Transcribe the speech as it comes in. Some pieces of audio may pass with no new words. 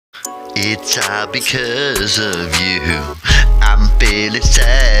It's all because of you. I'm feeling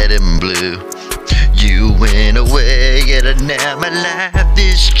sad and blue. You went away and now my life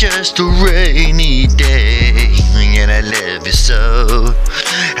is just a rainy day. And I love you so,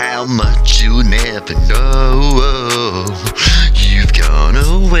 how much you never know. You've gone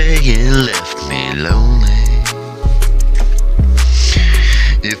away and left me lonely.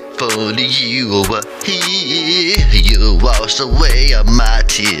 If only you were here, you washed away all my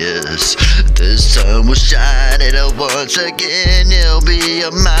tears. The sun will shine and once again you'll be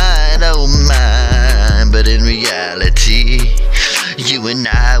mine, oh mine. But in reality, you and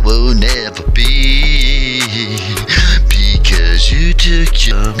I will never be, because you took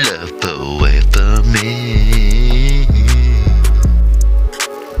your love away from me.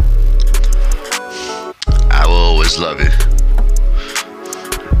 I will always love you.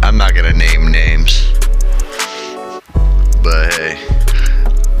 I'm not gonna name names, but hey,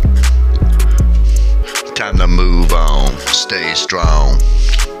 time to move on, stay strong.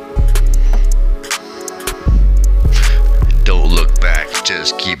 Don't look back,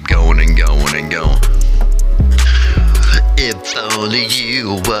 just keep going and going and going. If only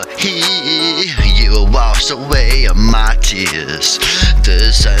you were here, you would wash away all my tears.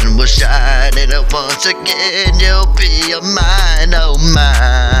 The sun will shine and once again you'll be mine, oh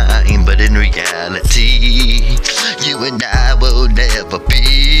mine. But in reality, you and I will never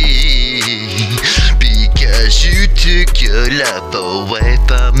be, because you took your love away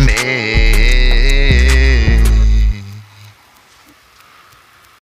from me.